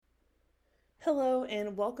Hello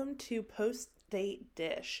and welcome to Post Date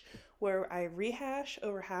Dish, where I rehash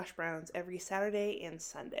over hash browns every Saturday and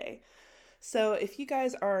Sunday. So, if you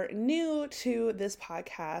guys are new to this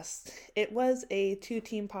podcast, it was a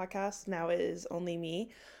two-team podcast. Now it is only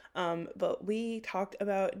me. But we talked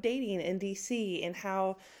about dating in DC and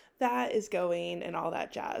how that is going and all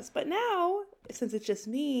that jazz. But now, since it's just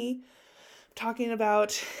me, talking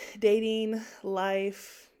about dating,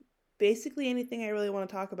 life, basically anything I really want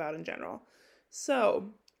to talk about in general. So,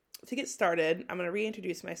 to get started, I'm going to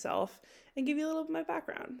reintroduce myself and give you a little bit of my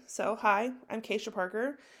background. So, hi, I'm Keisha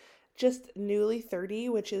Parker, just newly 30,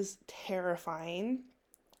 which is terrifying,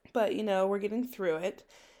 but we're getting through it.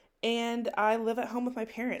 And I live at home with my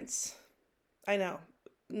parents. I know,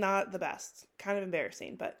 not the best, kind of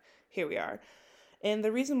embarrassing, but here we are. And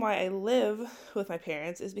the reason why I live with my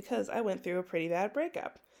parents is because I went through a pretty bad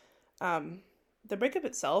breakup. The breakup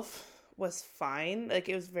itself was fine, like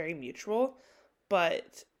it was very mutual,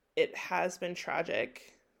 but it has been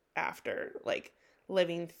tragic after, like,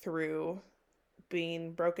 living through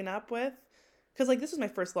being broken up with. Because, like, this was my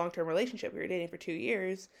first long term relationship. We were dating for 2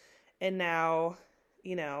 years, and now,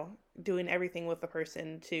 doing everything with the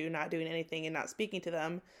person to not doing anything and not speaking to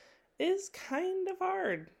them is kind of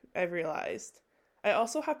hard, I've realized. I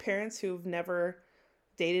also have parents who've never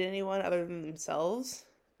dated anyone other than themselves,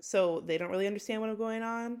 so they don't really understand what I'm going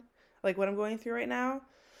on, like what I'm going through right now.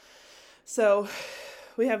 So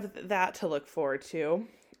we have that to look forward to.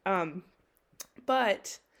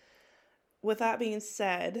 But with that being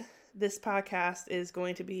said, this podcast is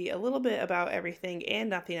going to be a little bit about everything and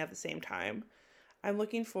nothing at the same time. I'm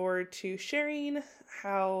looking forward to sharing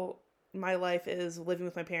how my life is living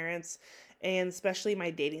with my parents, and especially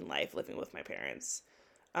my dating life living with my parents.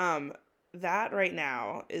 That right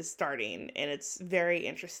now is starting, and it's very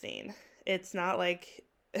interesting. It's not like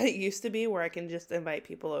it used to be where I can just invite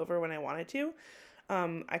people over when I wanted to.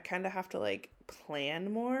 I kind of have to like plan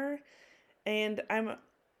more, and I'm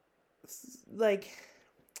like,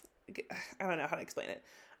 I don't know how to explain it.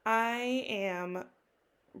 I am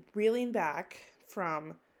reeling back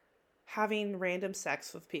from having random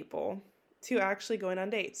sex with people to actually going on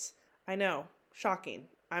dates. I know, shocking.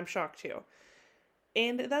 I'm shocked too.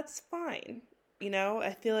 And that's fine.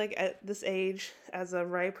 I feel like at this age, as a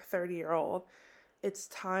ripe 30-year-old, it's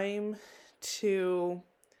time to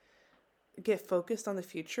get focused on the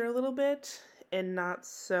future a little bit and not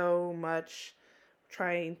so much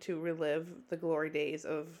trying to relive the glory days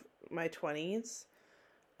of my 20s.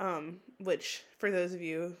 Which, for those of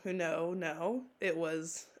you who know, it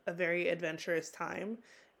was a very adventurous time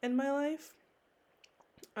in my life.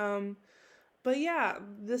 But yeah,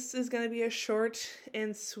 this is going to be a short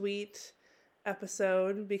and sweet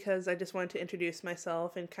episode because I just wanted to introduce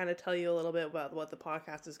myself and kind of tell you a little bit about what the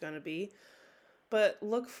podcast is going to be. But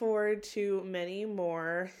look forward to many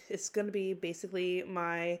more. It's going to be basically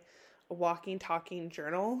my walking, talking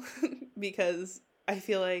journal because I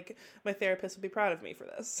feel like my therapist would be proud of me for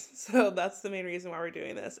this. So that's the main reason why we're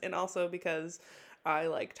doing this. And also because I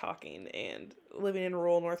like talking, and living in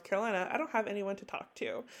rural North Carolina, I don't have anyone to talk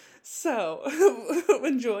to. So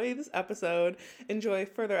enjoy this episode, enjoy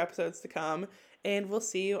further episodes to come, and we'll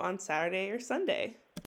see you on Saturday or Sunday.